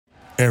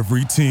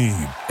Every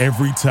team,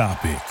 every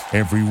topic,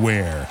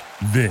 everywhere.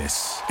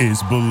 This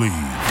is Believe.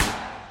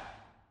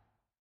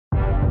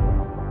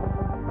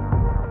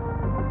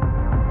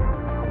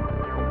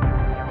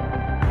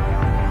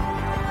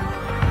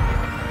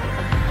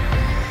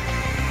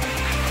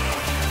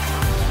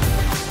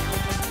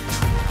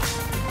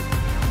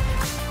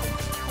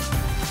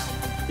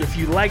 If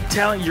you like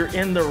talent, you're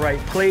in the right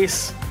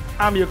place.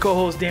 I'm your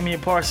co-host, Damian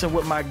Parson,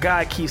 with my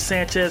guy, Keith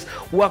Sanchez.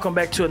 Welcome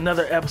back to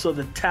another episode of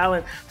the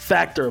Talent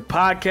Factor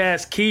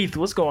podcast. Keith,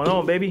 what's going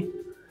on, baby?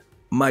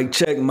 Mic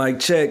check, mic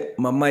check.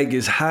 My mic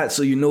is hot,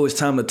 so you know it's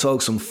time to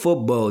talk some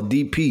football.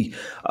 DP.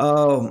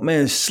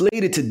 Man,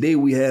 slated today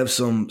we have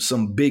some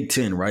Big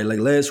Ten, right? Like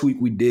last week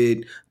we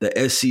did the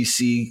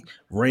SEC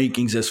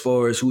rankings as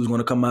far as who's going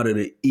to come out of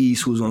the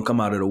East, who's going to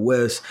come out of the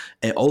West,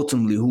 and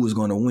ultimately who is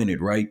going to win it,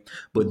 right?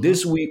 But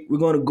this week we're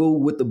going to go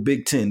with the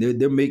Big Ten.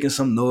 They're making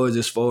some noise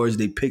as far as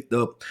they picked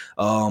up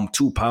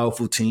two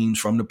powerful teams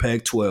from the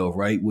Pac-12,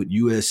 right, with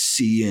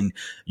USC and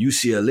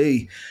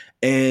UCLA.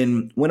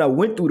 And when I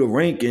went through the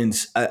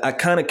rankings, I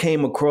kind of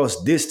came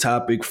across this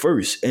topic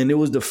first. And it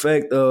was the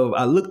fact of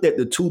I looked at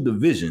the two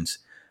divisions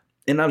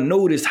and I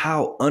noticed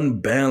how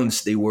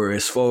unbalanced they were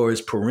as far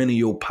as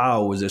perennial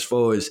powers, as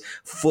far as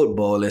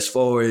football, as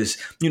far as,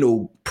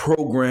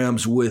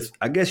 programs with,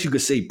 I guess you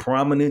could say,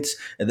 prominence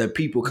and that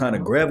people kind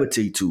of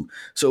gravitate to.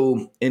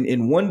 So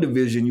in one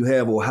division, you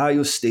have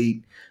Ohio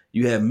State,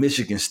 you have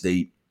Michigan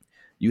State,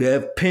 you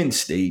have Penn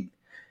State,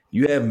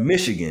 you have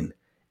Michigan.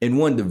 In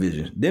one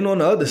division. Then on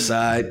the other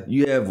side,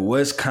 you have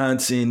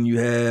Wisconsin, you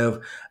have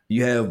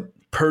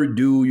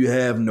Purdue, you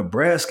have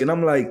Nebraska. And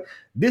I'm like,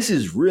 this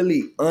is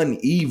really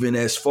uneven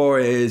as far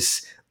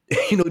as,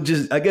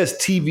 just, I guess,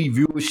 TV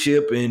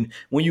viewership. And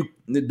when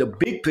the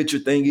big picture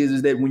thing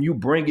is that when you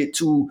bring it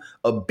to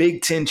a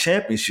Big Ten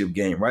championship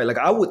game, right? Like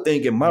I would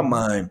think in my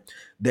mind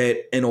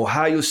that an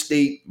Ohio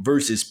State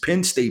versus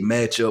Penn State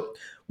matchup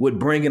would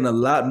bring in a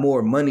lot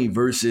more money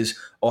versus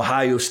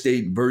Ohio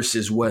State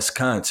versus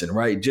Wisconsin,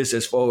 right? Just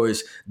as far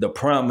as the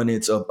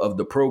prominence of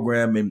the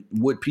program and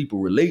what people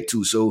relate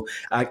to. So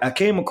I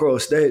came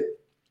across that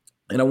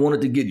and I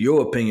wanted to get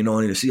your opinion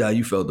on it and see how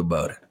you felt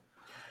about it.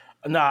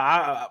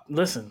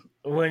 Listen,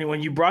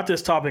 when you brought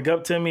this topic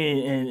up to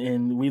me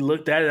and we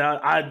looked at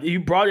it,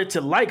 you brought it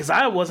to light because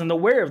I wasn't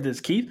aware of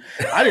this, Keith.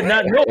 I did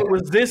not know it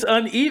was this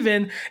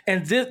uneven,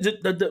 and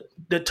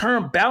the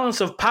term balance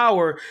of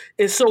power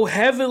is so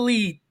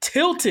heavily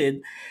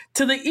tilted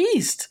to the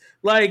East.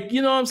 Like,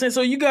 you know what I'm saying?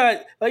 So you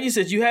got, like you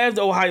said, you have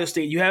the Ohio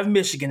State, you have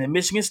Michigan and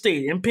Michigan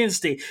State and Penn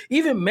State,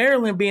 even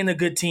Maryland being a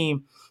good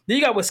team. Then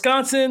you got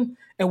Wisconsin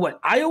and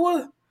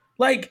Iowa?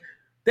 Like,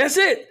 that's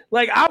it.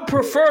 Like, I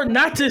prefer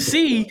not to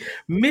see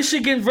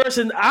Michigan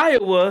versus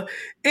Iowa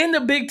in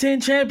the Big Ten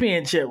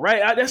championship,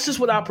 right? That's just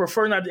what I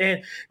prefer not to.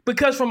 And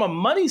because from a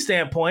money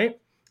standpoint,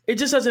 it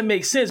just doesn't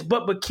make sense.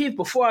 But Keith,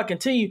 before I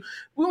continue,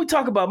 when we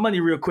talk about money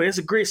real quick, it's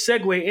a great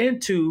segue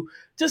into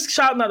just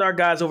shouting out our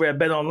guys over at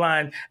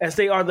BetOnline, as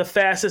they are the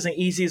fastest and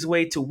easiest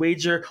way to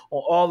wager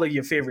on all of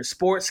your favorite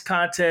sports,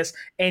 contests,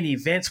 and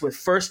events with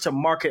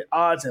first-to-market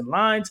odds and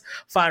lines.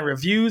 Find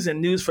reviews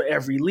and news for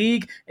every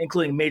league,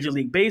 including Major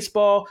League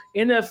Baseball,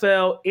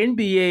 NFL,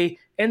 NBA,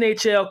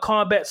 NHL,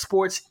 combat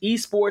sports,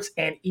 esports,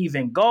 and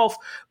even golf.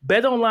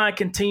 BetOnline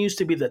continues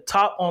to be the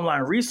top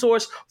online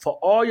resource for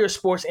all your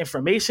sports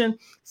information,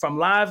 from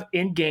live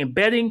in-game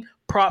betting,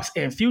 props,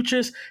 and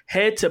futures.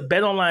 Head to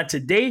BetOnline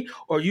today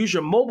or use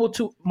your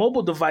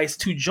mobile device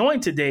to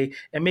join today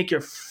and make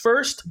your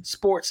first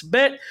sports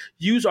bet.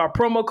 Use our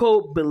promo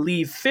code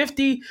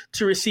BELIEVE50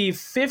 to receive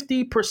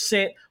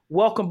 50%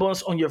 welcome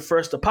bonus on your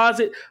first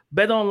deposit.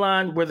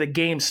 BetOnline, where the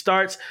game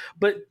starts.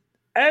 But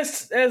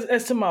as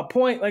to my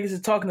point, like I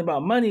said, talking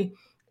about money,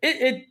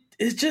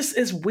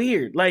 it's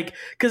weird. Like,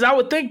 because I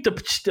would think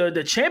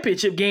the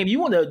championship game, you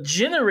want to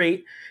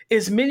generate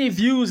as many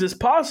views as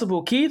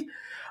possible, Keith.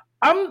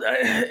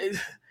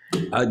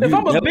 If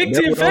I'm a Big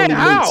Ten fan,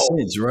 how?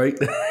 Sense, right?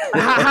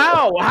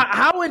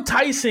 How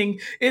enticing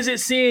is it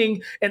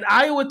seeing an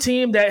Iowa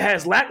team that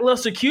has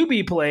lackluster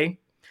QB play?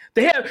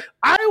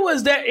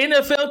 Iowa's that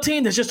NFL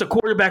team that's just a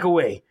quarterback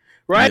away,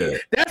 right? Yeah.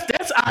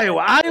 That's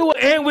Iowa. Iowa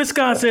and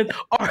Wisconsin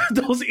are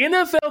those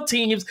NFL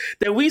teams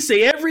that we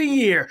say every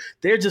year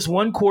they're just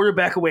one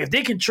quarterback away. If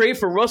they can trade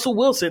for Russell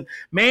Wilson,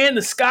 man,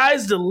 the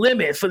sky's the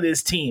limit for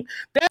this team.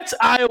 That's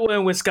Iowa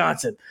and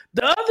Wisconsin.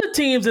 The other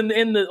teams on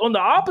the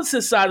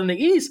opposite side in the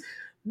East,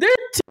 they're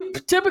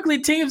typically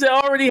teams that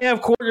already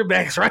have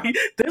quarterbacks, right?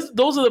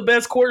 Those are the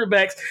best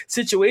quarterbacks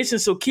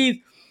situations. So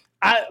Keith,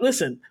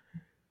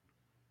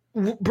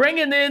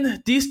 bringing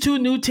in these two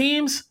new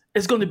teams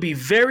is going to be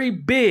very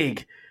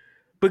big.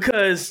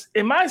 Because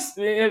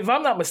if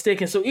I'm not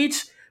mistaken, so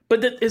it's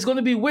going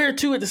to be weird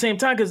too at the same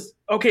time because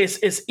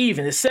it's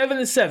even, it's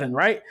 7-7,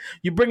 right?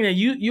 You're bringing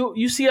in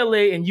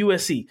UCLA and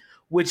USC,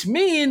 which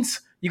means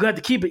you're going to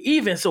have to keep it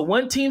even. So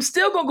one team's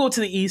still going to go to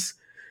the East,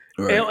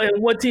 right,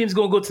 and one team's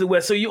going to go to the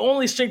West. So you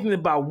only strengthen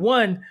it by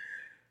one.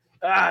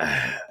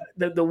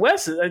 the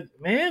West is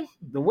man.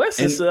 The West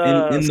And, is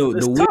and the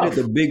it's way that tough.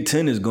 the Big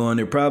Ten is going,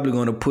 they're probably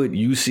going to put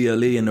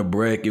UCLA in the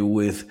bracket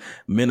with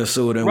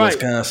Minnesota and Right.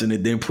 Wisconsin,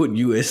 and then put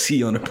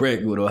USC on the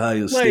bracket with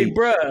Ohio Like, State.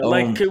 bruh,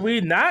 like, could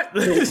we not?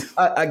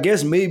 I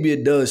guess maybe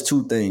it does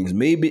two things.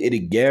 Maybe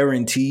it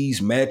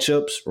guarantees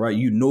matchups, right?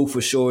 You know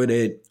for sure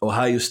that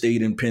Ohio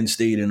State and Penn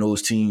State and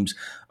those teams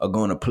are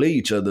going to play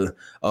each other.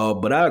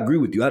 But I agree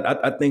with you.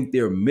 I think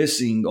they're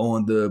missing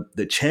on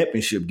the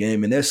championship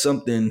game, and that's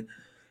something.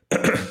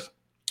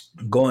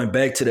 Going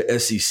back to the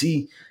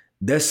SEC,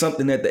 that's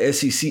something that the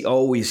SEC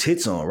always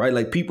hits on, right?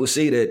 Like people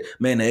say that,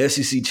 man, the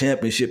SEC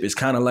championship is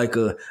kind of like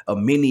a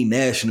mini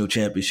national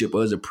championship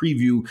or as a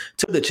preview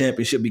to the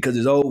championship because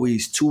there's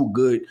always two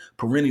good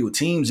perennial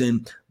teams.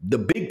 And the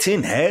Big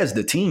Ten has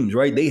the teams,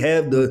 right? They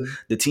have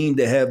the team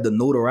that have the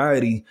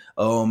notoriety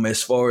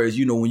as far as,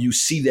 when you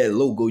see that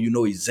logo, you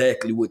know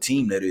exactly what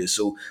team that is.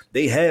 So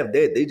they have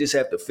that. They just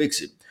have to fix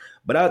it.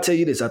 But I'll tell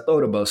you this, I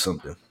thought about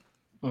something.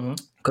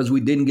 Because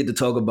we didn't get to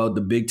talk about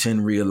the Big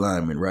Ten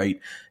realignment, right?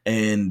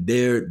 And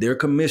their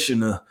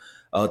commissioner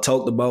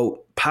talked about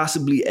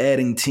possibly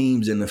adding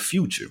teams in the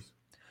future.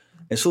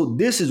 And so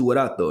this is what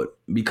I thought,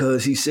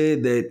 because he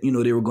said that,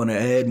 they were going to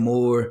add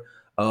more,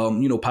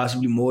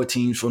 possibly more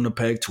teams from the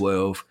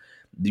Pac-12.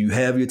 You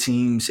have your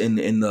teams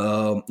in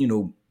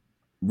the,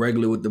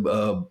 regular with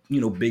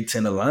the, Big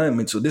Ten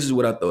alignment. So this is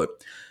what I thought.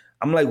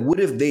 I'm like, what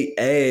if they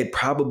add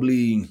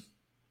probably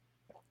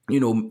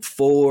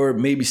 4,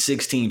 maybe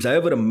 6 teams,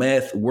 however the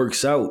math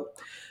works out.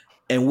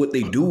 And what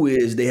they do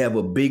is they have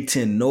a Big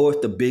Ten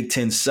North, a Big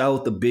Ten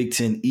South, a Big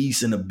Ten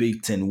East, and a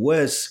Big Ten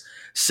West,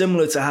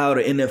 similar to how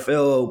the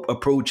NFL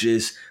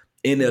approaches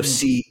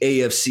NFC,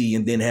 AFC,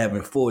 and then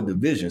having 4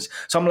 divisions.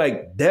 So I'm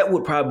like, that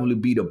would probably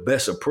be the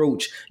best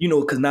approach,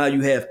 because now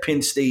you have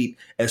Penn State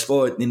and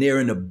they're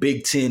in the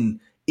Big Ten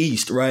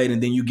East, right?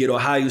 And then you get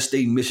Ohio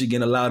State and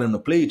Michigan, allow them to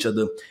play each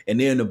other. And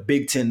then the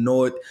Big Ten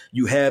North,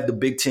 you have the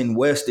Big Ten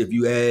West if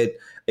you have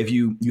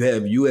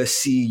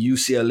USC,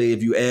 UCLA,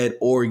 if you add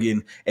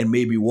Oregon and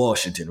maybe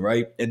Washington,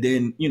 right? And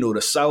then,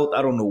 the South,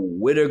 I don't know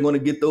where they're going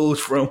to get those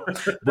from,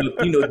 but,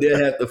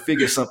 they'll have to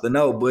figure something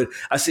out. But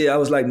I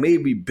was like,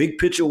 maybe big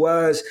picture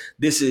wise,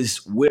 this is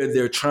where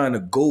they're trying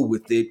to go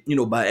with it,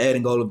 by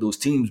adding all of those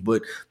teams.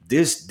 But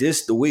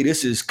the way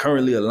this is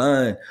currently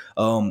aligned,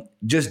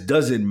 just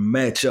doesn't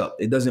match up.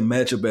 It doesn't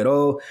match up at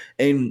all.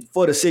 And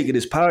for the sake of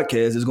this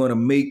podcast, it's going to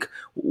make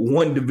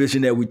one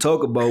division that we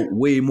talk about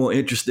way more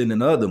interesting than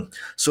the other.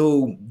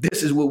 So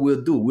this is what we'll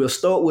do. We'll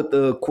start with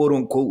the quote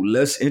unquote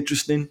less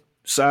interesting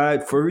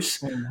side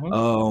first.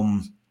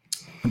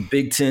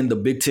 Big Ten, the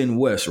Big Ten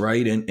West,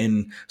 right?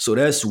 And so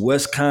that's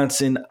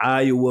Wisconsin,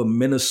 Iowa,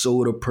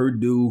 Minnesota,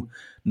 Purdue,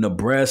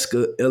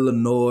 Nebraska,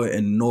 Illinois,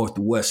 and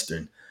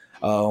Northwestern.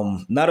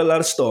 Not a lot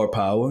of star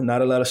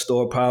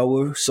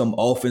power, some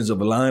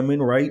offensive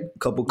linemen, right?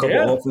 Couple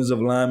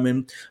offensive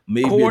linemen,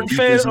 maybe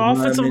corn-fed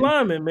offensive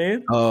lineman,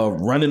 man.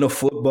 Running a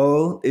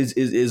football is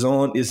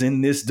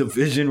in this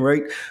division,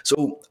 right?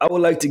 So I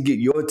would like to get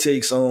your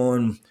takes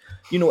on,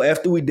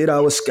 after we did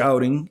our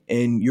scouting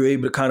and you're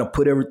able to kind of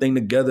put everything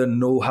together,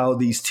 know how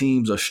these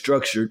teams are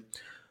structured.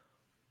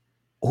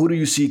 Who do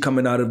you see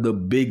coming out of the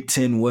Big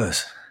Ten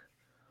West?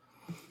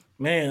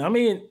 Man, I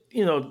mean,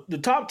 the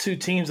top 2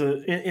 teams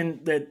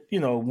in that,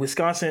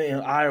 Wisconsin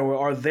and Iowa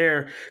are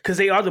there because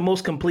they are the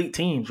most complete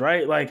teams,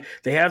 right? Like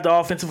they have the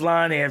offensive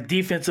line, they have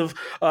defensive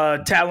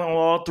talent on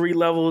all 3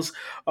 levels.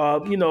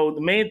 The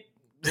main,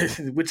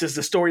 which is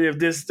the story of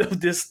this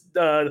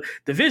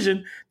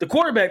division, the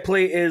quarterback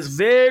play is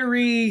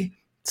very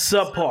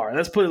subpar.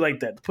 Let's put it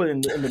like that. Put it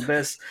in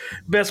the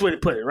best way to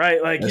put it,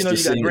 right? Like you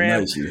got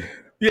Graham.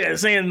 Yeah,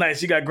 saying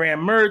nice. You got Graham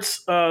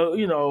Mertz,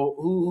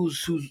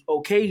 who's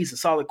okay. He's a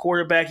solid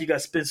quarterback. You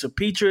got Spencer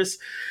Petras,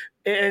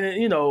 and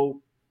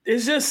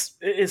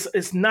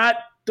it's not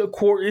the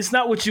court. It's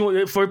not what you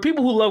want for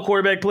people who love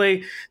quarterback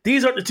play.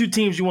 These are the 2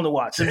 teams you want to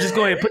watch. So just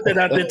go ahead and put that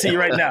out there to you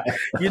right now.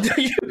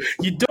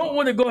 You don't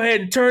want to go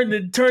ahead and turn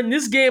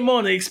this game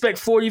on and expect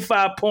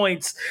 45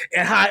 points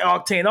and high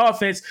octane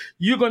offense.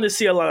 You're going to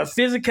see a lot of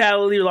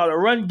physicality, a lot of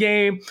run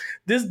game.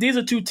 These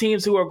are 2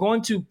 teams who are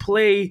going to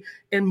play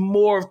in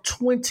more of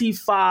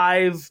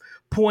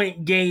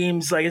 25-point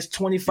games, like it's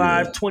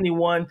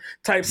 25-21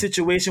 type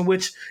situation,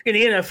 which in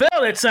the NFL,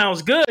 that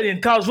sounds good.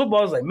 In college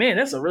football, it's like, man,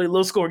 that's a really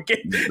low-scoring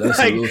game. That's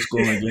a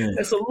low-scoring game.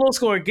 That's a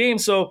low-scoring game.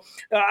 So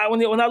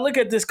when I look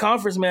at this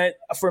conference, man,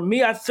 for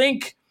me, I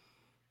think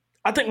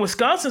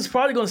Wisconsin's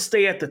probably going to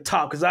stay at the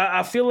top because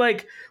I feel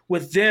like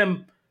with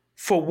them,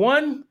 for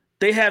one,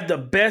 they have the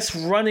best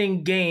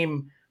running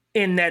game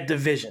in that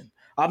division.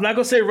 I'm not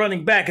going to say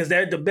running back because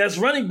the best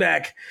running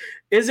back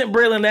isn't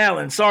Braylon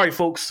Allen. Sorry,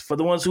 folks, for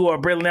the ones who are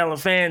Braylon Allen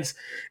fans.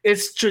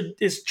 It's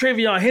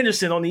Travion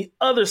Henderson on the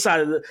other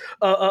side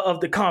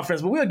of the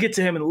conference, but we'll get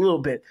to him in a little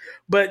bit.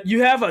 But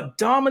you have a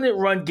dominant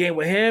run game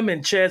with him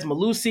and Chaz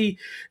Malusi,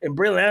 and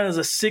Braylon Allen is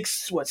a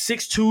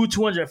 6'2",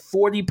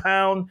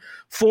 240-pound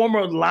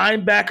former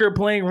linebacker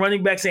playing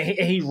running backs, and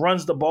he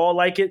runs the ball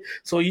like it.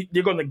 So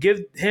they're going to give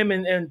him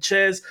and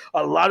Ches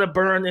a lot of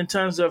burn in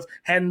terms of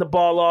handing the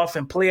ball off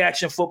and play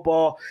action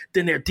football.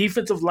 Then their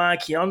defensive line,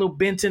 Keanu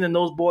Benton and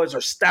those boys are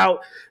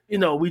stout.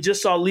 We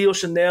just saw Leo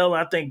Chanel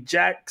and I think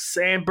Jack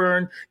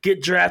Sanborn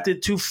get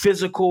drafted. Two big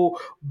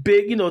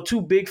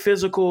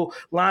physical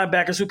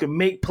linebackers who can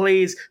make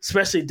plays,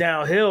 especially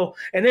downhill.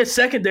 And their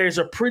secondaries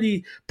are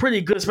pretty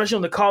good, especially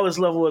on the college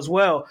level as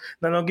well.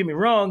 Now, don't get me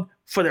wrong,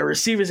 for the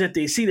receivers that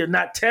they see, they're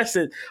not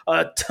tested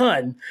a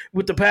ton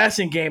with the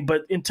passing game,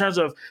 but in terms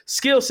of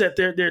skill set,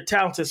 they're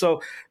talented.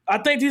 So I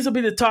think these will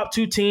be the top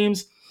two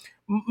teams.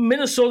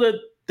 Minnesota,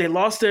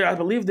 I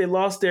believe they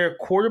lost their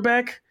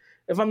quarterback.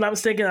 If I'm not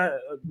mistaken, I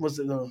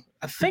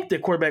think their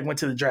quarterback went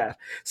to the draft.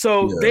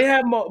 So They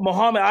have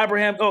Muhammad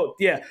Ibrahim. Oh,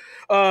 yeah.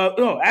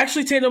 No,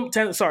 actually,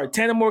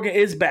 Tanner Morgan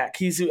is back.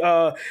 He's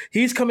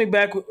coming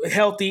back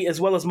healthy, as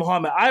well as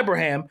Muhammad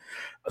Ibrahim.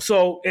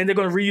 So, and they're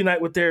going to reunite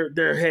with their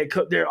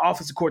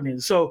offensive coordinator.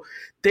 So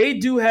they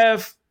do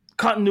have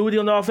continuity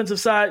on the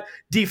offensive side.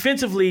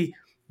 Defensively,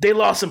 they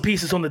lost some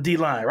pieces on the D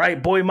line,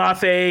 right? Boy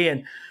Mafe,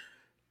 and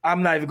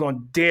I'm not even going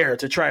to dare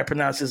to try to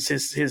pronounce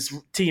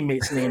his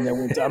teammate's name that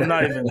went to.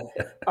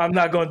 I'm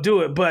not going to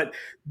do it. But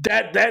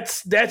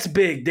that's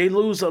big. They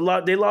lose a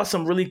lot. They lost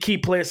some really key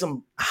players,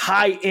 some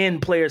high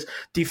end players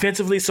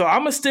defensively. So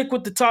I'm gonna stick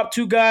with the top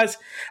two guys.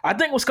 I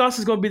think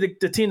Wisconsin's going to be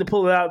the team to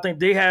pull it out. I think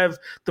they have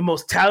the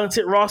most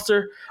talented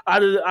roster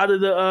out of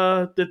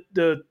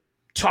the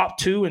top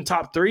two and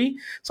top three.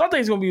 So I think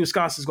it's going to be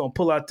Wisconsin's going to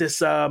pull out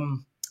this.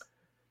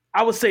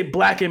 I would say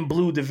black and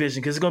blue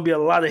division because it's going to be a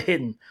lot of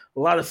hitting, a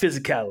lot of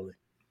physicality.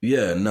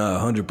 Yeah,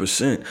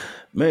 100%.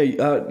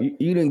 Man,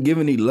 you didn't give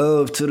any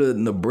love to the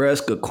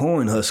Nebraska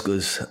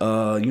Cornhuskers.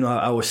 Our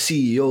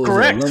CEO is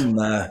an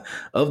alumni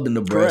of the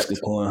Nebraska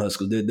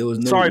Cornhuskers. There was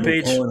no Sorry,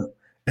 Paige. There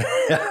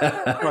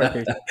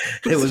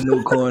was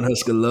no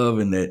Cornhusker love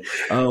in that.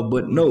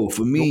 But no,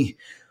 for me,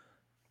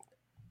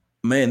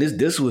 man,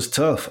 this was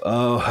tough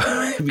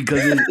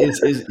because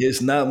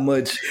it's not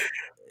much.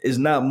 It's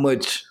not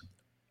much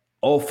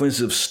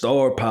offensive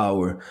star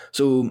power.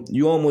 So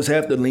you almost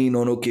have to lean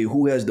on, okay,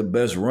 who has the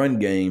best run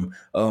game?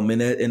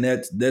 And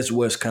that's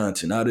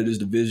Wisconsin. Out of this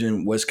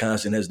division,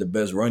 Wisconsin has the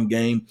best run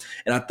game.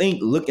 And I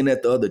think looking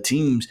at the other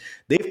teams,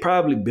 they've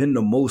probably been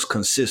the most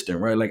consistent,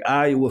 right? Like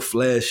Iowa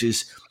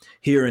flashes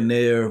here and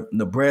there.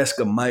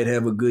 Nebraska might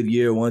have a good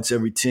year once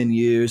every 10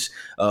 years.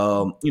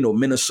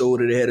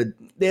 Minnesota,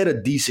 they had a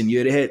decent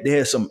year. They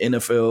had some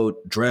NFL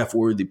draft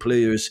worthy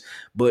players,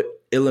 but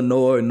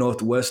Illinois and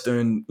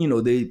Northwestern,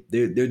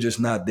 they're just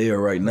not there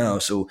right now.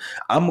 So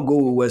I'm gonna go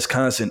with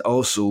Wisconsin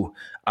also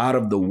out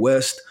of the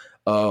West.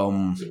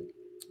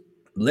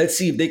 Let's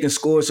see if they can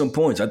score some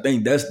points. I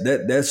think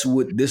that's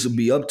what this will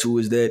be up to,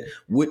 is that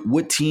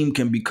what team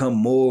can become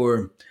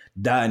more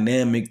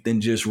dynamic than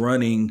just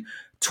running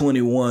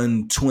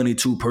 21,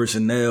 22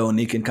 personnel, and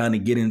they can kind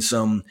of get in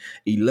some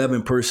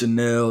 11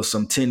 personnel,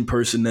 some 10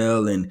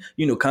 personnel, and,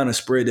 kind of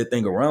spread that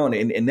thing around.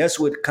 And that's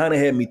what kind of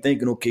had me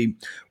thinking, okay,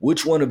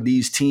 which one of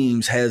these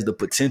teams has the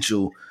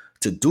potential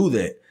to do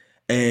that?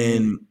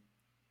 And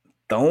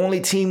the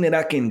only team that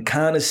I can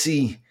kind of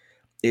see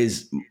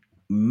is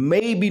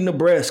maybe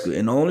Nebraska.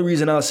 And the only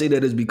reason I'll say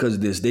that is because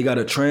of this. They got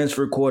a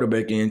transfer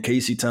quarterback in,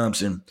 Casey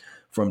Thompson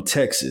from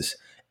Texas.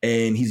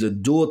 And he's a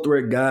dual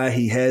threat guy.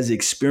 He has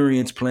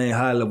experience playing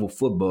high level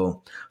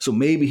football. So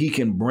maybe he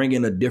can bring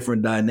in a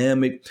different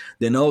dynamic.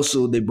 Then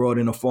also they brought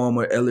in a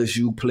former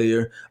LSU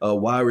player, a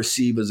wide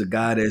receiver, a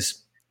guy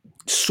that's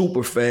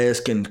super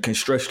fast, can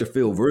stretch the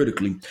field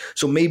vertically.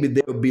 So maybe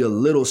there'll be a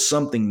little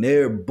something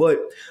there. But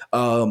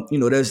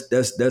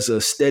that's a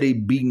steady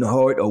beating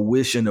heart, a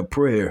wish, and a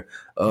prayer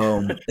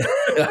for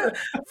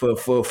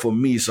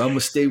me. So I'm gonna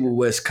stay with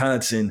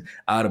Wisconsin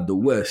out of the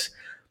West.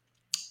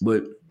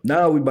 But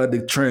now we're about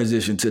to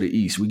transition to the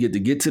East. We get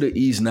to the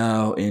East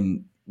now,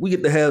 and we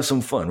get to have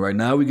some fun. Right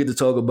now, we get to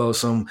talk about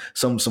some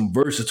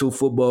versatile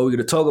football. We get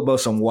to talk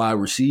about some wide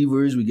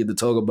receivers. We get to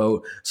talk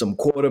about some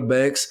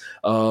quarterbacks.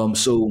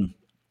 So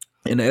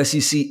in the the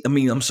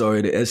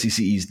SEC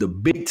East, the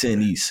Big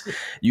Ten East,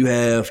 you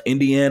have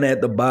Indiana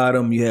at the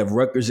bottom. You have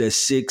Rutgers at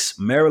 6,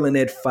 Maryland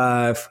at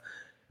 5,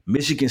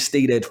 Michigan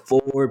State at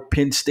 4,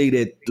 Penn State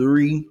at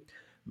 3.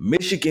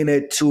 Michigan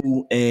at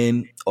 2,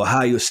 and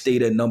Ohio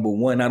State at number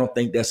 1. I don't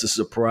think that's a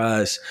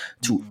surprise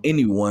to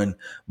anyone.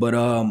 But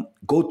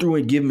go through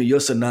and give me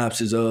your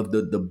synopsis of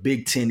the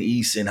Big Ten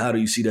East, and how do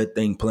you see that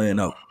thing playing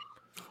out?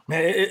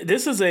 Man,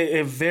 this is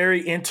a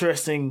very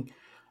interesting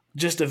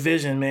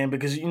division, man,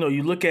 because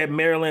you look at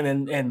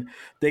Maryland and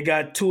they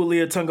got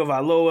Tualia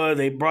Tagovailoa.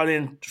 They brought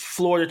in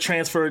Florida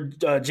transfer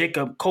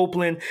Jacob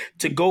Copeland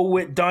to go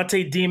with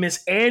Dante Demas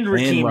and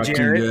Raheem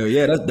Jarrett.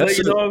 Yeah, that's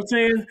you know what I'm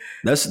saying?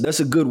 That's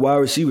a good wide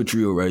receiver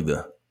trio right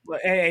there.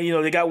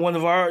 And they got one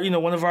of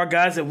our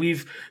guys that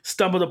we've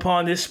stumbled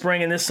upon this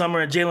spring and this summer,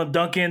 and Jalen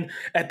Duncan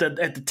at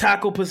the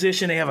tackle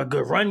position. They have a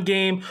good run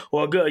game,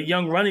 or a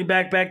young running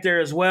back there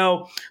as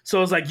well.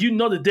 So it's like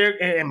that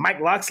they're, and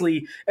Mike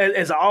Locksley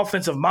as an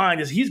offensive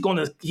mind he's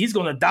gonna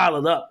dial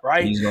it up,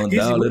 right? He's gonna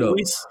dial it up.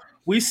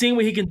 we've seen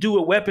what he can do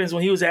with weapons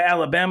when he was at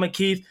Alabama,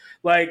 Keith.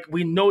 Like,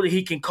 we know that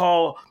he can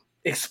call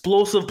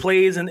explosive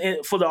plays and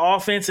for the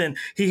offense, and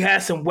he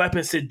has some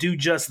weapons to do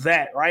just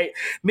that, right?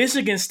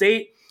 Michigan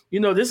State,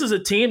 this is a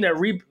team that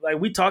like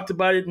we talked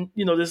about it,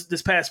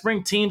 this past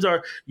spring. Teams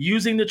are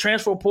using the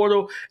transfer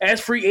portal as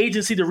free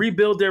agency to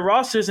rebuild their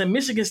rosters, and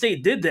Michigan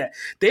State did that.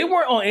 They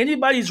weren't on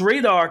anybody's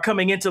radar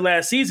coming into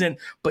last season,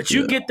 but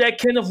you get that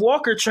Kenneth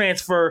Walker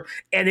transfer,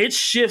 and it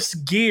shifts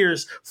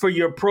gears for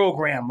your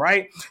program,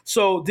 right?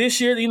 So this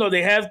year,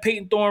 they have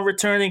Peyton Thorne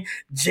returning,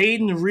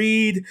 Jaden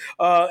Reed,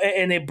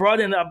 and they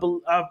brought in,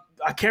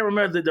 I can't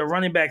remember the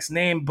running back's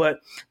name, but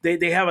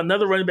they have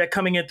another running back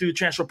coming in through the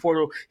transfer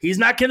portal. He's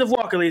not Kenneth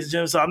Walker, ladies and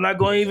gentlemen, so I'm not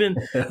going to even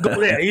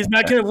go there. He's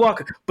not Kenneth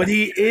Walker, but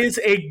he is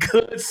a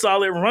good,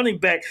 solid running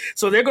back.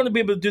 So they're going to be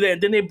able to do that.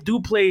 And then they do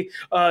play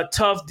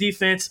tough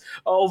defense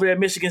over at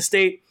Michigan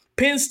State.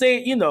 Penn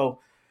State,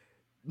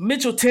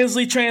 Mitchell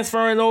Tinsley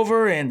transferring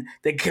over, and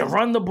they can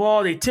run the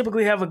ball. They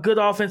typically have a good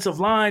offensive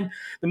line.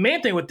 The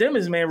main thing with them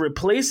is, man,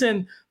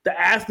 replacing the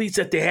athletes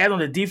that they had on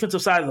the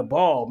defensive side of the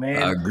ball,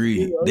 man. I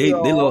agree. They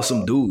lost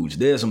some dudes.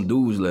 They had some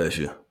dudes last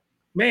year.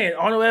 Man,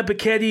 Arnold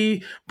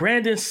Ebiketie,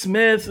 Brandon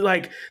Smith,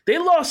 like they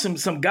lost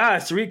some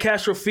guys. Tariq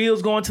Castro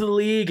Fields going to the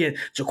league, and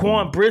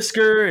Jaquan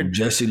Brisker and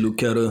Jesse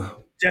Luketa,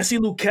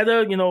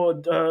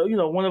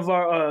 one of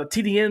our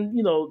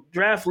TDN,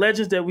 draft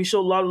legends that we show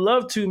a lot of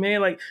love to,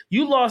 man. Like,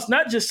 you lost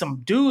not just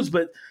some dudes,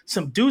 but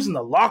some dudes in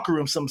the locker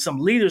room, some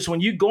leaders.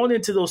 When you going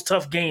into those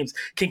tough games,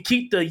 can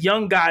keep the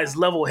young guys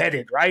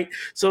level-headed, right?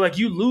 So, like,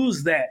 you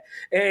lose that,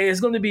 and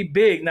it's going to be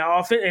big.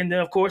 Now, and then,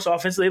 of course,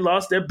 offensively, they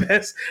lost their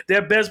best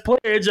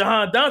player,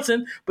 Jahan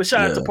Dotson, but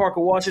shout out to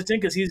Parker Washington,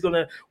 because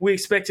we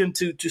expect him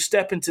to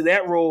step into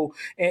that role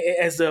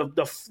as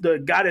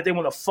the guy that they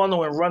want to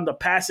funnel and run the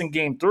passing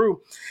game through.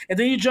 And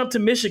then you jump to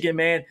Michigan,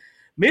 man.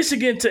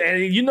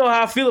 And you know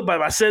how I feel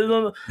about it. I said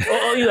it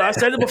I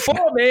said it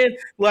before, man.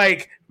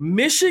 Like,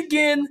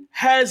 Michigan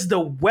has the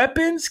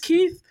weapons,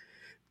 Keith,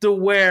 to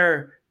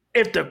where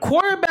if the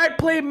quarterback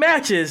play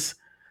matches,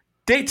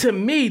 they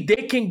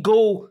can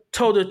go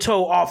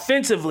toe-to-toe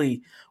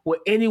offensively with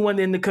anyone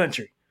in the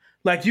country.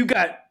 Like, you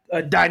got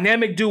a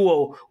dynamic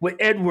duo with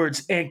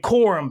Edwards and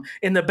Corum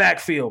in the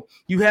backfield.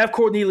 You have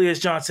Cornelius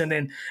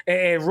Johnson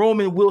and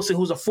Roman Wilson,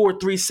 who's a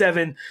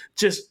 4.37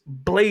 just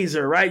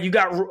blazer, right? You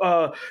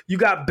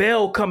got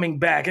Bell coming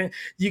back, and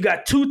you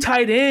got two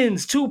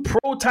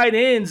pro tight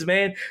ends,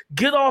 man.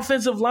 Good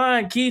offensive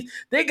line, Keith.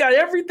 They got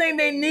everything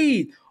they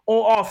need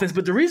on offense.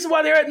 But the reason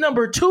why they're at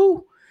number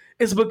 2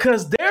 is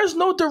because there's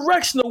no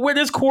direction of where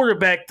this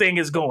quarterback thing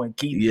is going,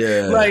 Keith.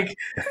 Yeah. Like,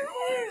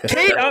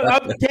 Cade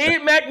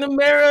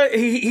McNamara,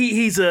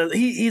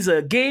 he's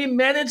a game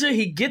manager.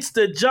 He gets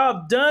the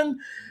job done.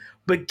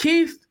 But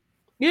Keith,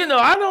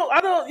 I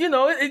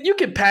don't. You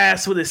can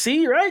pass with a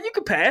C, right? You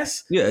can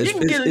pass. Yeah,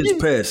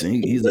 it's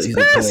passing. He's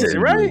passing,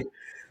 right?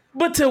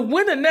 But to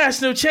win a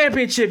national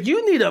championship,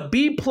 you need a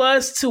B+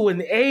 to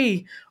an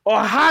A or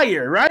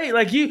higher, right?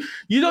 Like, you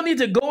don't need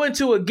to go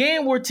into a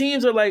game where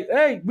teams are like,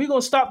 hey, we're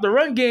gonna stop the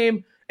run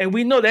game. And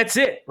we know that's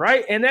it,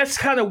 right? And that's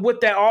kind of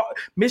what that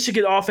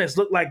Michigan offense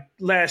looked like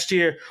last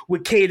year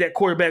with Cade at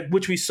quarterback,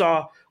 which we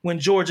saw when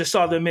Georgia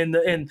saw them in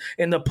the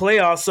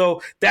playoffs.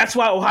 So that's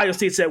why Ohio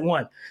State's at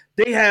 1.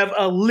 They have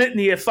a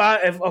litany of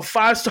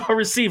 5-star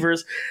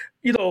receivers,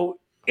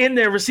 in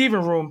their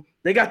receiving room.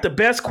 They got the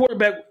best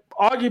quarterback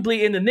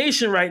arguably in the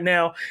nation right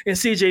now in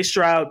C.J.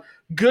 Stroud.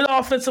 Good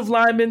offensive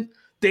linemen.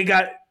 They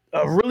got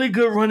a really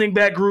good running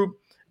back group.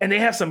 And they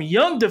have some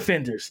young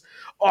defenders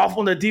off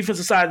on the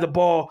defensive side of the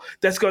ball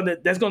that's going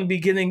to be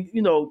getting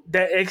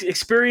that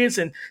experience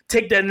and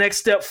take that next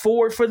step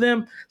forward for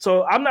them.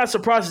 So I'm not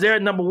surprised they're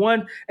at number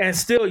 1, and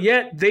still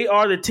yet they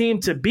are the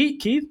team to beat,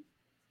 Keith.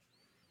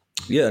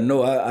 Yeah,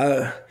 no,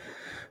 I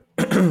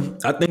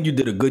I think you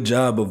did a good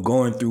job of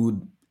going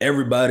through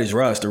everybody's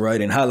roster,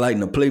 right, and highlighting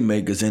the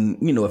playmakers. And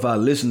if our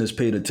listeners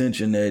paid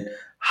attention at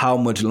how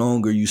much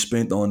longer you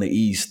spent on the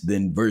East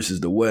than versus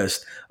the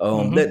West,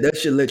 that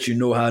should let you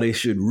know how they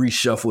should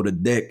reshuffle the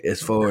deck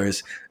as far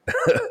as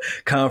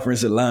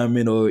conference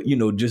alignment or,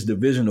 just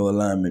divisional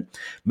alignment.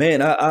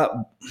 Man,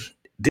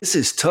 this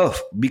is tough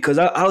because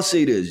I'll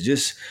say this,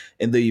 just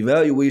in the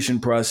evaluation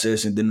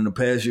process and then in the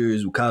past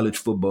years with college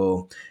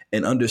football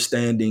and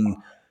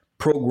understanding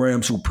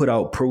programs who put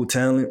out pro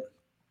talent,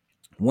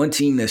 one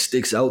team that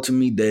sticks out to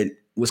me that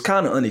was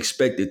kind of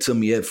unexpected to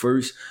me at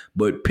first,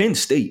 but Penn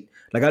State.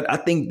 Like, I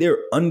think they're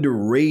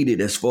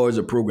underrated as far as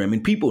a program.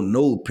 And people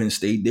know Penn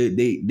State.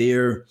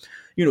 They're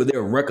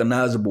a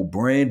recognizable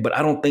brand, but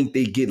I don't think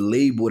they get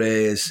labeled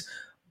as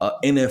an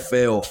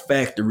NFL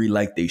factory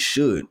like they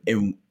should.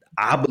 And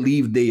I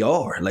believe they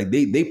are. Like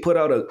they put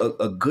out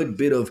a good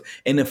bit of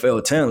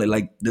NFL talent.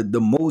 Like the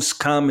most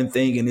common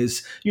thing, and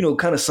is,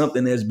 kind of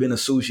something that's been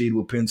associated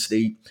with Penn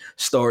State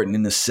starting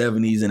in the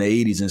 70s and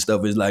the 80s and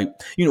stuff, is like,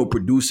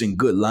 producing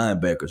good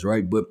linebackers,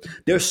 right? But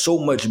there's so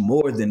much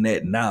more than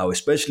that now,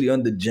 especially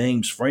under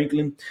James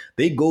Franklin.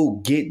 They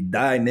go get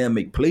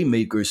dynamic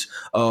playmakers,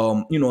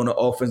 on the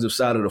offensive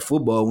side of the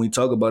football. When you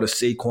talk about a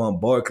Saquon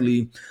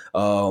Barkley,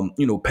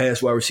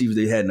 pass wide receivers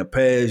they had in the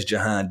past,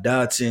 Jahan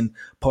Dotson,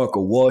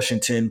 Parker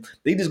Washington,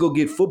 they just go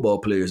get football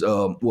players.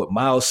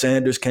 Miles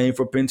Sanders came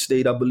from Penn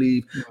State, I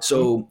believe. Mm-hmm.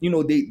 So,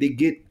 they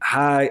get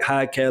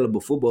high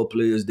caliber football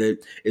players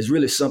that is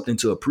really something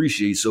to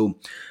appreciate. So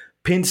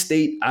Penn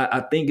State,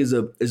 I think is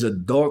a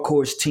dark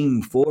horse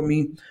team for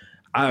me.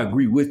 I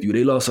agree with you.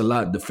 They lost a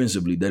lot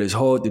defensively. That is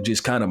hard to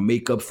just kind of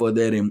make up for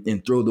that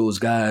and throw those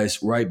guys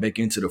right back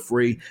into the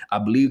fray. I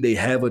believe they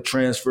have a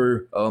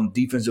transfer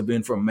defensive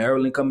end from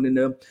Maryland coming in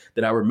there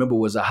that I remember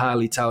was a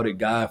highly touted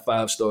guy,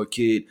 5-star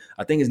kid.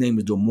 I think his name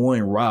is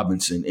DeMoine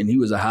Robinson, and he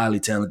was a highly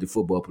talented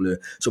football player.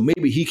 So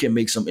maybe he can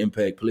make some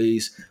impact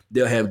plays.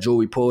 They'll have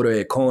Joey Porter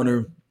at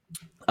corner.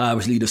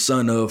 Obviously, the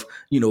son of,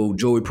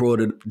 Joey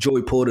Porter, the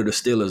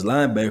Steelers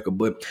linebacker.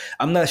 But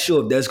I'm not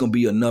sure if that's going to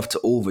be enough to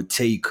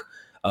overtake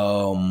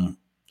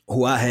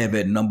who I have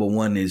at number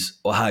one is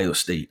Ohio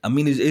State. I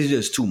mean, it's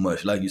just too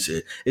much. Like you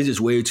said, it's just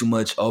way too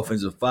much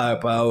offensive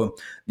firepower.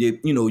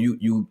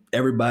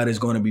 Everybody's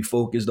going to be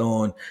focused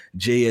on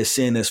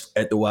JSN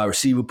at the wide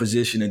receiver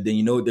position. And then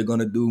you know what they're going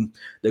to do?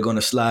 They're going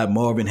to slide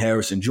Marvin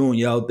Harrison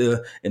Jr. out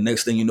there. And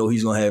next thing you know,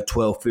 he's going to have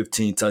 12,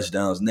 15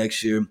 touchdowns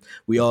next year.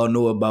 We all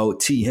know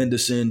about T.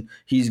 Henderson.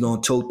 He's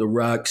going to tote the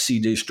rock.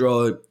 CJ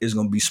Stroud is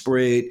going to be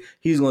spread.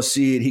 He's going to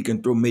see it. He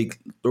can make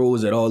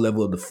throws at all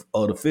levels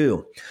of the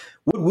field.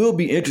 What will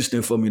be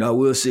interesting for me, and I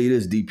will say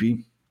this,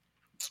 DP,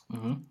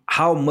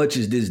 how much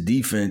is this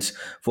defense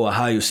for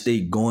Ohio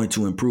State going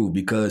to improve?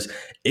 Because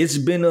it's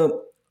been a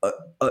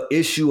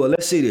issue, or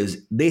let's say this,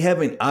 they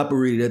haven't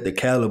operated at the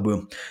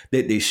caliber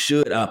that they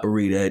should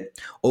operate at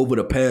over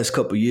the past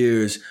couple of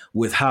years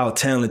with how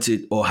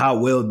talented or how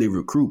well they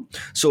recruit.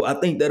 So I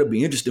think that'll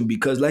be interesting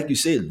because, like you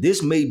said,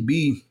 this may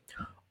be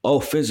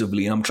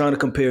offensively, and I'm trying to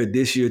compare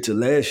this year to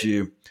last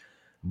year.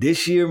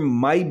 This year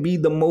might be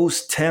the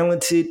most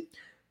talented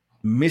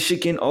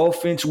Michigan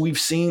offense we've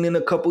seen in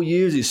a couple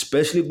years,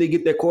 especially if they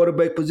get that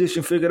quarterback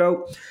position figured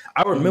out.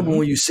 I remember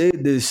when you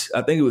said this,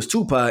 I think it was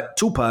two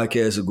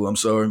podcasts ago,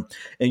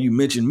 and you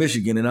mentioned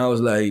Michigan, and I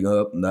was like,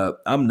 nah,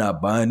 I'm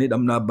not buying it.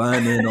 I'm not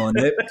buying in on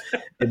that.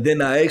 And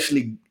then I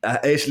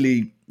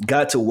actually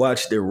got to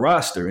watch their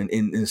roster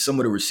and some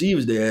of the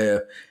receivers they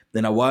have.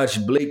 Then I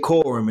watched Blake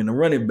Corum and the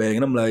running back,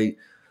 and I'm like,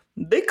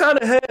 they kind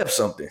of have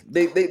something.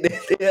 They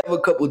have a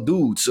couple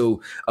dudes.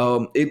 So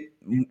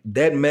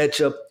that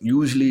matchup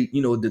usually,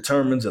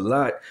 determines a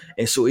lot.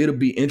 And so it'll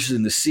be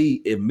interesting to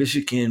see if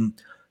Michigan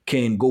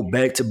can go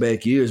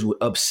back-to-back years with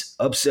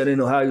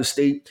upsetting Ohio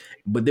State.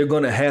 But they're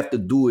going to have to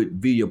do it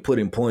via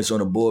putting points on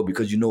the board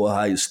because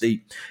Ohio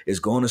State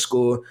is going to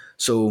score.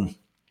 So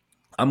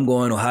I'm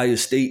going Ohio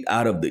State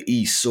out of the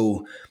East.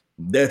 So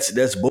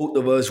that's both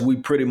of us. We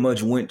pretty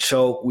much went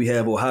chalk. We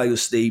have Ohio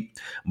State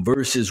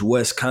versus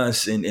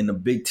Wisconsin in the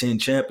Big Ten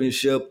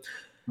championship.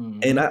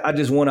 And I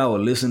just want our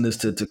listeners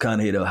to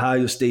kind of hit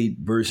Ohio State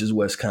versus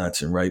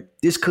Wisconsin, right?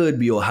 This could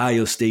be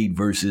Ohio State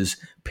versus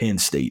Penn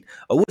State.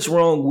 What's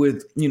wrong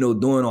with,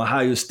 doing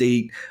Ohio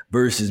State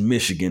versus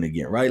Michigan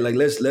again, right? Like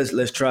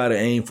let's try to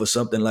aim for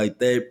something like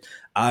that.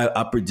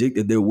 I predict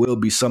that there will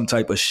be some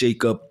type of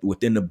shakeup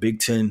within the Big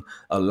Ten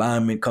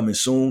alignment coming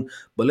soon.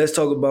 But let's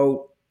talk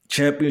about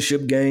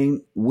championship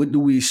game. What do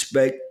we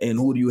expect and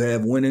who do you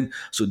have winning?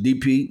 So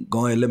DP,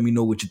 go ahead and let me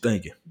know what you're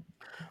thinking.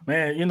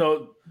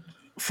 Man,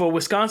 for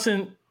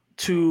Wisconsin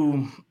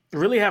to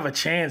really have a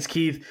chance,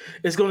 Keith,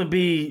 it's going to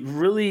be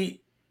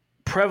really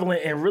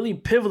prevalent and really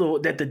pivotal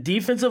that the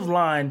defensive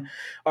line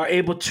are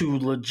able to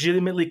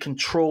legitimately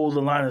control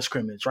the line of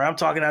scrimmage, right? I'm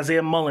talking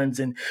Isaiah Mullins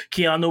and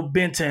Keanu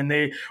Benton.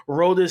 They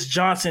Rodis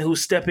Johnson,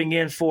 who's stepping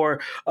in for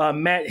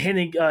Matt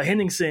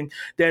Henningsen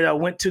that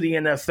went to the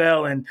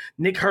NFL, and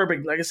Nick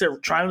Herbig, like I said,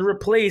 trying to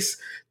replace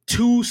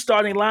two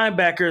starting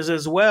linebackers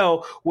as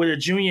well with a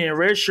junior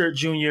and redshirt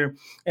junior.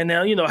 And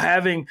now,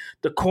 having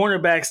the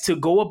cornerbacks to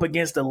go up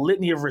against the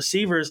litany of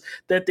receivers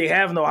that they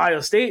have in Ohio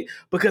State,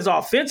 because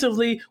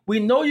offensively, we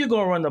know you're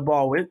going to run the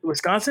ball with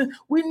Wisconsin.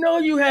 We know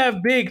you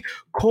have big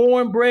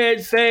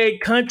cornbread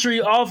fed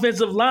country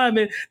offensive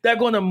linemen that are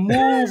going to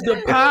move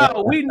the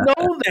pile. We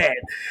know that.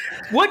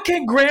 What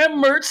can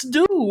Graham Mertz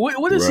do?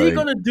 What is he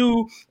going to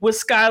do with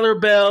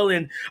Skylar Bell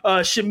and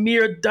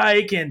Shamir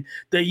Dyke and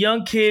the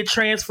young kid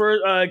transfer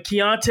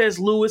Keontez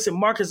Lewis and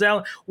Marcus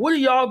Allen? What are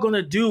y'all going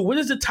to do? What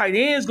is the tight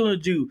ends going to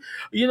do?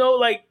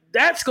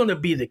 That's going to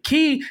be the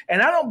key.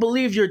 And I don't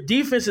believe your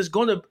defense is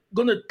going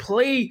to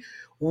play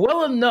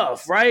well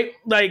enough, right?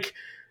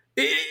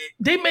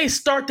 They may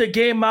start the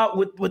game out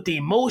with the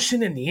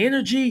emotion and the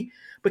energy,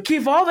 but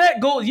Keith, all that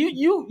goes.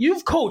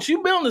 You've coached.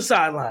 You've been on the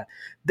sideline.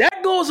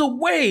 That goes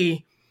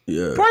away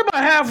Yeah. Probably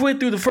about halfway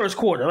through the first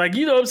quarter. Like,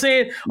 you know what I'm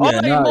saying? All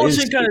that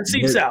emotion kind of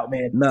seeps out,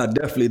 man. Nah,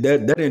 definitely.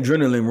 That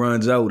adrenaline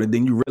runs out, and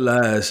then you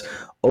realize,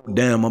 oh,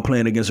 damn, I'm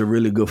playing against a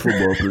really good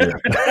football player.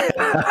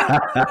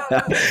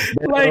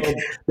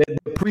 that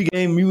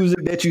pregame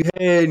music that you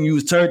had, and you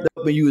was turned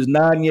up, and you was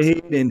nodding your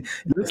head, and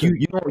look,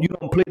 you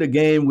don't play the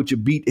game with your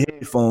beat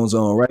headphones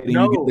on, right? And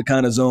you get the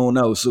kind of zone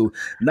out. So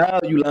now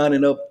you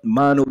lining up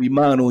mano a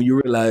mano, and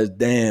you realize,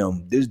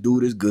 damn, this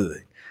dude is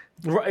good.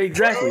 Right,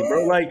 exactly,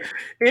 bro. Like,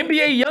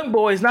 NBA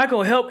YoungBoy is not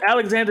going to help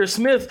Alexander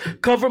Smith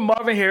cover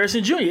Marvin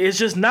Harrison Jr. It's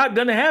just not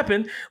going to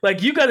happen.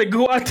 Like, you got to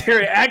go out there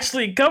and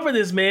actually cover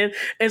this man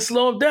and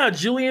slow him down.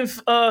 Julian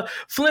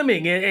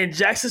Fleming and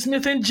Jackson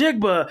Smith and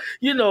Jigba.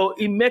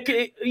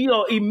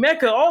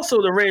 Emeka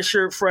also the red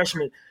shirt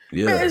freshman.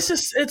 Yeah, man, it's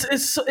just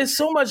it's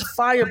so much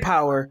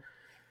firepower.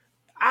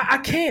 I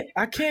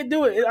can't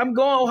do it. I'm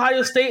going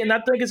Ohio State, and I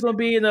think it's going to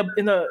be I think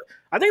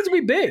it's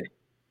going to be big.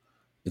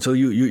 So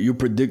you're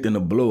predicting a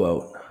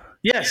blowout?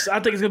 Yes, I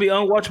think it's going to be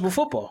unwatchable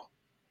football.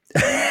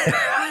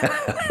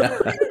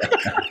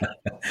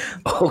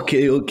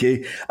 Okay. All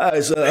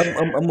right, so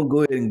I'm gonna go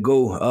ahead and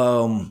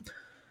go.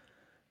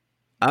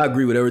 I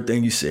agree with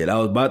everything you said. I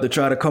was about to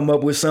try to come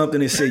up with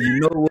something and say, you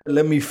know what?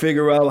 Let me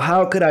figure out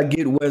how could I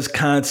get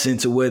Wisconsin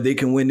to where they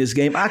can win this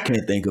game. I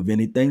can't think of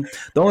anything.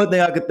 The only thing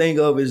I could think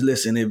of is,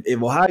 listen,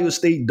 if Ohio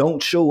State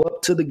don't show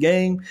up to the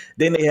game,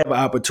 then they have an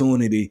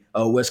opportunity.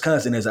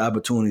 Wisconsin has an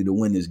opportunity to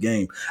win this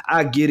game.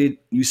 I get it.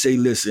 You say,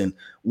 listen,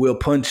 we'll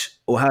punch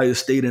Ohio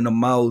State in the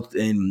mouth,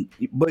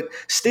 but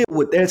still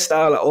with that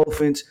style of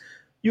offense,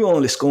 you're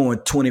only scoring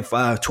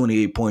 25,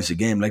 28 points a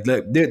game. Like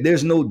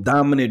there's no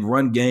dominant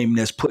run game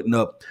that's putting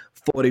up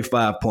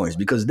 45 points,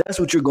 because that's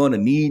what you're going to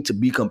need to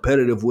be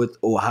competitive with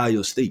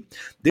Ohio State.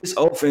 This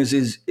offense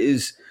is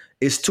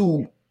just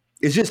too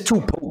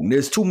potent.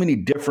 There's too many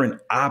different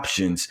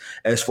options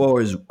as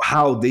far as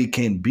how they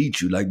can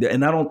beat you like that.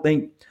 And I don't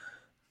think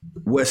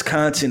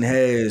Wisconsin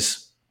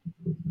has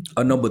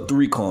a number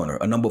 3 corner,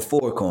 a number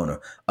 4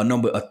 corner,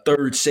 a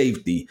third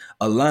safety,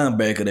 a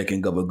linebacker that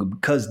can cover,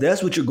 because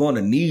that's what you're going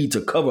to need to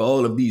cover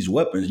all of these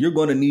weapons. You're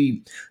going to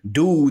need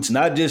dudes,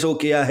 not just,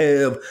 okay, I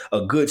have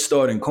a good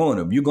starting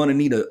corner. You're going to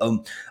need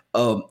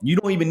you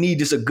don't even need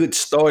just a good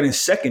starting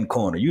second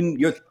corner.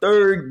 Your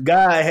third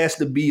guy has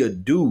to be a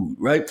dude,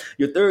 right?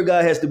 Your third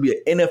guy has to be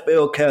an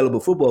NFL caliber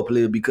football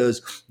player,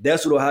 because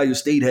that's what Ohio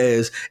State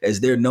has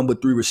as their number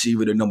 3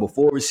 receiver, their number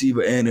 4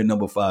 receiver, and their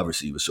number 5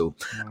 receiver. So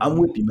I'm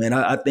with you, man.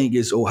 I think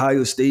it's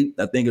Ohio State.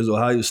 I think it's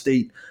Ohio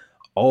State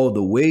all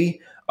the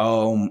way.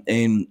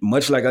 And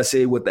much like I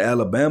said with the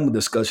Alabama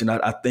discussion,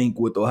 I think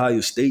with Ohio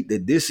State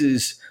that this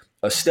is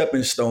a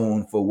stepping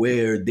stone for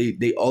where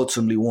they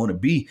ultimately want to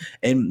be.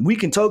 And we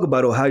can talk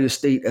about Ohio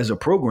State as a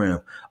program.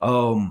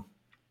 When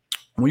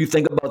you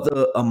think about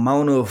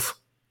the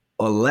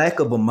lack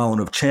of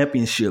amount of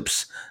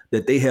championships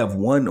that they have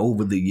won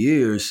over the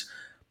years,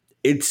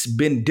 it's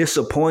been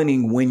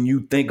disappointing when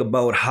you think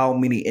about how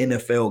many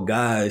NFL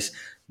guys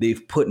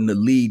they've put in the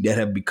league that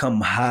have become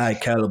high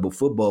caliber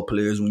football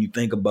players. When you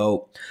think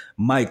about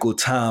Michael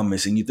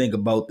Thomas and you think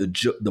about the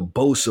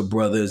Bosa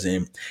brothers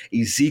and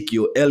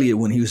Ezekiel Elliott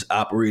when he was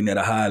operating at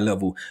a high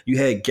level, you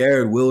had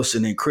Garrett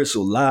Wilson and Chris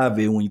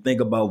Olave. When you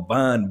think about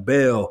Von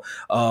Bell,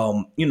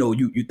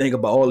 you think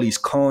about all these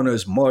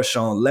corners,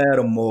 Marshawn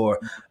Lattimore,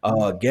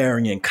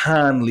 Garyon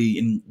Conley,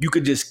 and you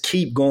could just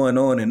keep going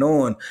on and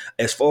on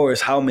as far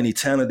as how many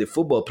talented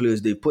football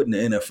players they put in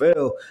the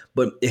NFL,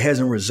 but it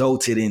hasn't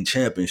resulted in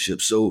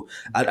championships. So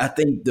I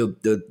think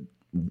the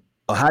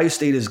Ohio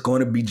State is going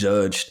to be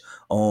judged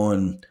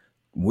on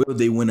will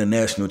they win a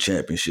national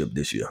championship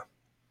this year.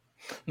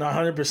 No,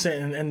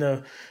 100%. And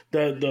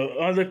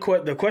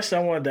the question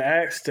I wanted to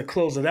ask to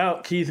close it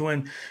out, Keith,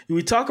 when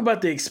we talk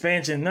about the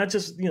expansion, not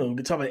just we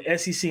talk about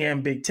SEC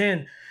and Big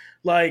Ten,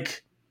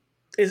 like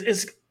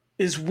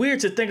it's weird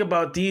to think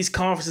about these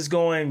conferences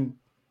going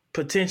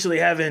potentially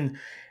having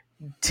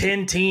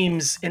 10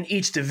 teams in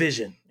each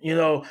division,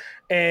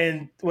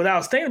 and what I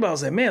was thinking about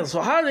was like, man,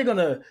 so how are they going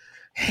to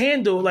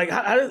handle, like,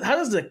 how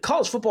does the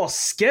college football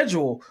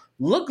schedule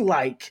look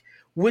like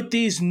with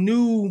these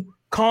new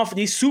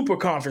these super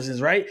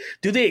conferences, right?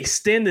 Do they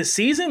extend the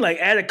season, like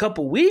add a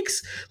couple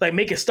weeks, like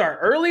make it start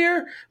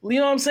earlier? You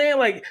know what I'm saying?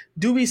 Like,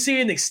 do we see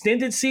an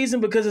extended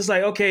season? Because it's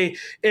like, okay,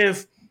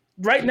 if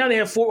right now they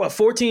have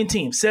 14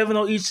 teams, 7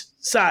 on each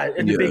side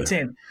in the Big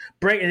Ten.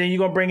 And then you're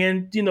gonna bring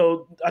in,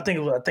 I think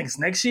it's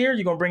next year.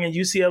 You're gonna bring in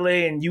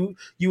UCLA and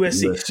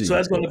USC. So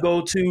that's going to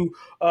go to,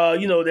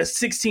 that's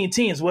 16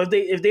 teams. Well,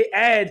 if they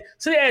add,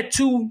 say they add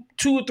two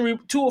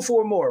or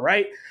four more,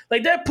 right?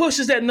 Like that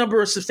pushes that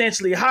number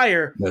substantially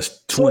higher.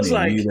 That's 20. So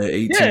it's like,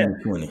 18 to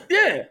 20.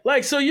 Yeah,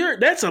 like so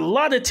that's a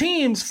lot of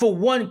teams for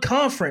one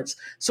conference.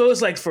 So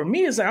it's like for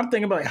me, it's like I'm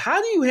thinking about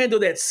how do you handle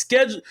that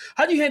schedule?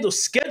 How do you handle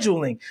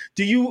scheduling?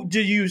 Do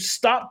you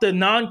stop the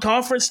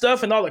non-conference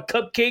stuff and all the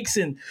cupcakes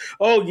and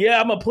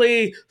I'm gonna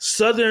play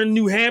Southern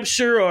New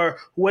Hampshire or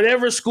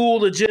whatever school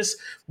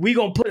we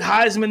gonna put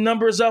Heisman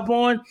numbers up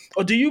on?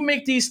 Or do you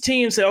make these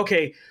teams say,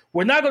 okay,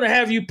 we're not gonna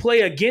have you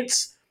play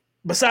against,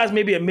 besides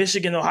maybe a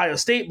Michigan, Ohio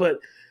State,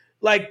 but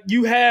like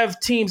you have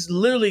teams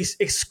literally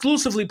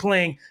exclusively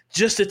playing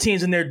just the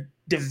teams in their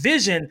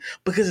division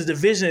because the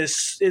division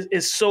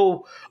is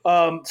so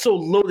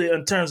loaded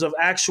in terms of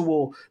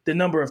the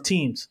number of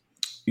teams.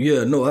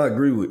 Yeah, no, I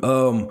agree with.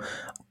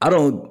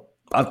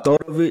 I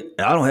thought of it.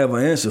 I don't have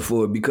an answer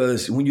for it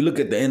because when you look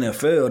at the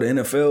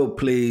NFL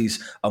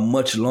plays a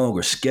much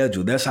longer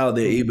schedule. That's how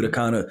they're able to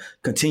kind of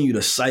continue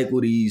to cycle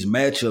these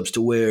matchups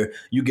to where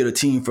you get a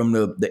team from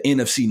the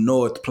NFC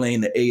North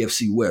playing the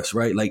AFC West,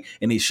 right? Like,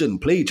 and they shouldn't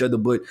play each other,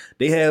 but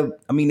they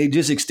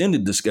just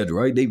extended the schedule,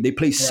 right? They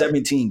play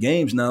 17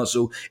 games now,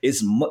 so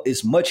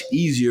it's much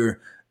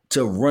easier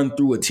to run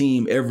through a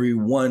team every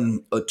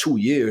 1 or 2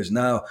 years.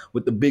 Now,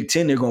 with the Big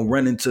Ten, they're going to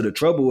run into the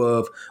trouble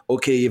of,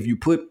 okay, if you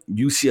put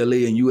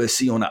UCLA and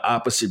USC on the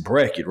opposite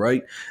bracket,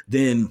 right,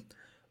 then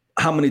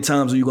how many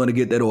times are you going to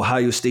get that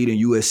Ohio State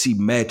and USC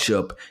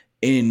matchup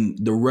in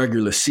the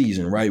regular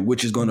season, right,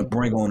 which is going to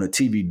bring on a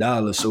TV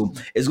dollar. So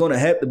it's going to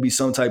have to be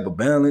some type of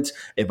balance.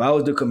 If I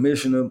was the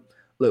commissioner,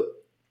 look,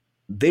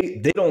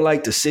 they don't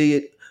like to say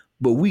it,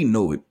 but we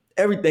know it.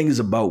 Everything is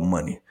about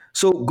money.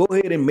 So go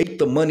ahead and make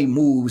the money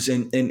moves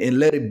and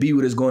let it be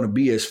what it's going to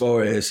be as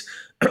far as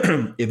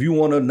if you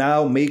want to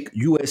now make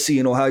USC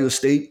and Ohio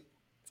State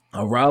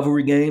a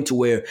rivalry game to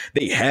where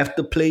they have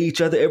to play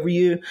each other every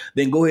year,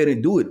 then go ahead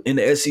and do it. In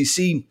the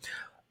SEC,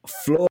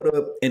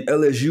 Florida and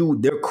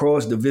LSU, they're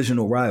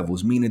cross-divisional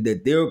rivals, meaning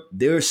that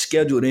they're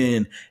scheduled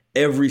in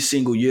every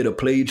single year to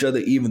play each other,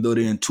 even though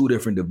they're in 2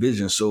 different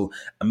divisions. So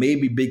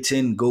maybe Big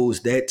Ten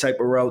goes that type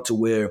of route to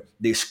where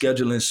they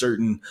schedule in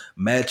certain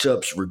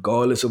matchups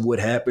regardless of what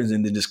happens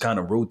and then just kind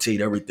of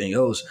rotate everything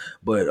else.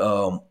 But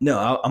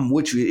no, I'm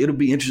with you. It'll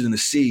be interesting to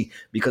see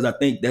because I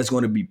think that's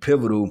going to be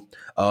pivotal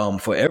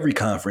for every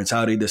conference,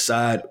 how they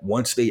decide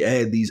once they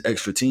add these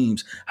extra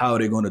teams, how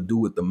they're going to do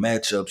with the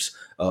matchups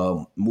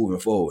moving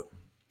forward.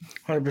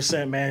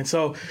 100%, man.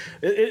 So,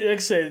 like I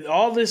said,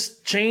 all this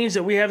change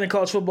that we have in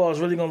college football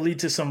is really going to lead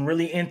to some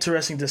really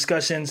interesting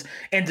discussions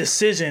and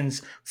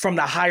decisions from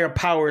the higher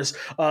powers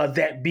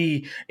that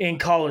be in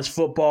college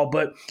football.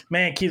 But,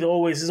 man, Keith,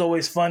 it's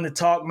always fun to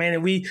talk, man.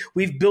 And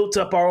we've built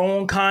up our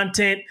own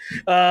content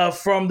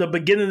from the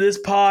beginning of this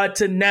pod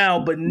to now.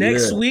 But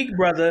next week,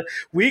 brother,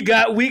 we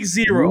got week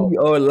 0. We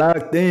are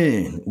locked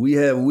in. We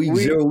have week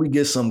 0. We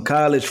get some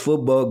college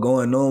football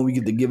going on. We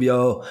get to give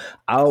y'all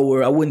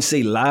our, I wouldn't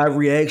say live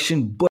reaction,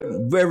 but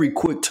very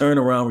quick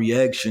turnaround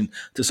reaction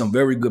to some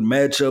very good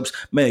matchups.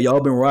 Man, y'all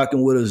been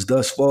rocking with us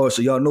thus far,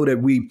 so y'all know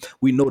that we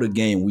know the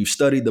game. We've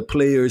studied the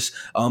players.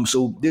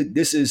 So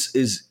this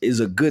is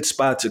a good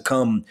spot to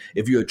come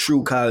if you're a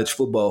true college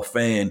football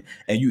fan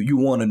and you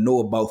want to know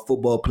about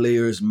football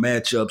players,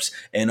 matchups,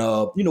 and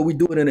we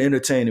do it in an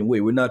entertaining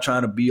way. We're not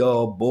trying to be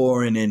all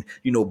boring and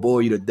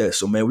bore you to death.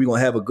 So man, we're gonna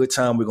have a good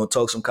time. We're gonna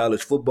talk some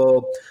college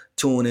football.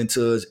 Tune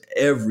into us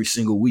every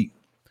single week.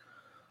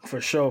 For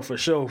sure.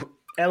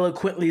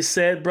 Eloquently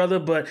said, brother.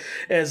 But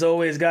as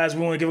always, guys,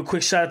 we want to give a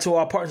quick shout out to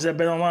our partners at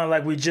BetOnline.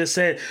 Like we just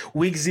said,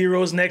 week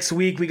 0's next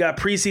week. We got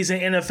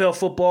preseason NFL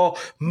football.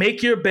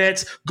 Make your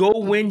bets. Go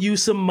win you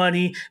some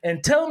money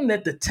and tell them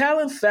that the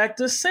Talent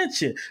Factor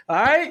sent you. All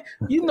right?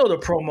 You know the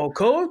promo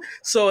code.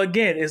 So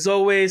again, as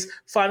always,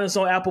 find us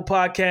on Apple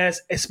Podcasts,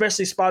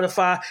 especially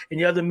Spotify and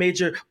the other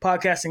major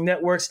podcasting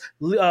networks.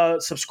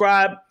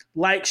 Subscribe,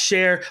 like,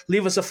 share,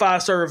 leave us a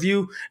 5-star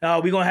review.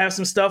 We're going to have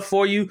some stuff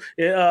for you.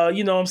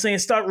 You know what I'm saying?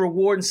 Start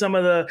rewarding some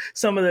of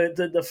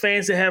the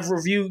fans that have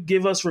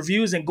give us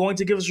reviews and going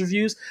to give us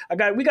reviews.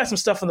 We got some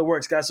stuff in the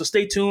works, guys. So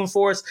stay tuned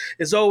for us.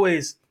 As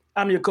always,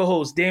 I'm your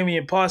co-host,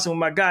 Damian Parson, with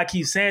my guy,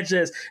 Keith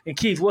Sanchez. And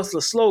Keith, what's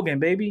the slogan,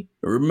 baby?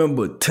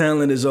 Remember,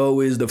 talent is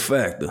always the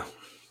factor.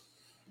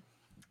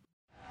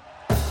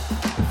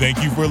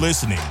 Thank you for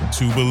listening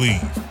to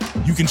Believe.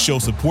 You can show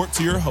support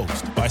to your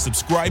host by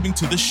subscribing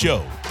to the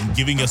show and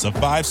giving us a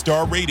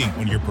 5-star rating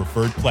on your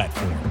preferred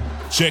platform.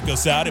 Check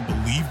us out at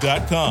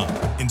Believe.com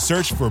and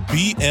search for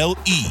BLEAV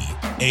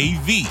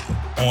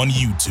on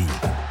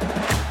YouTube.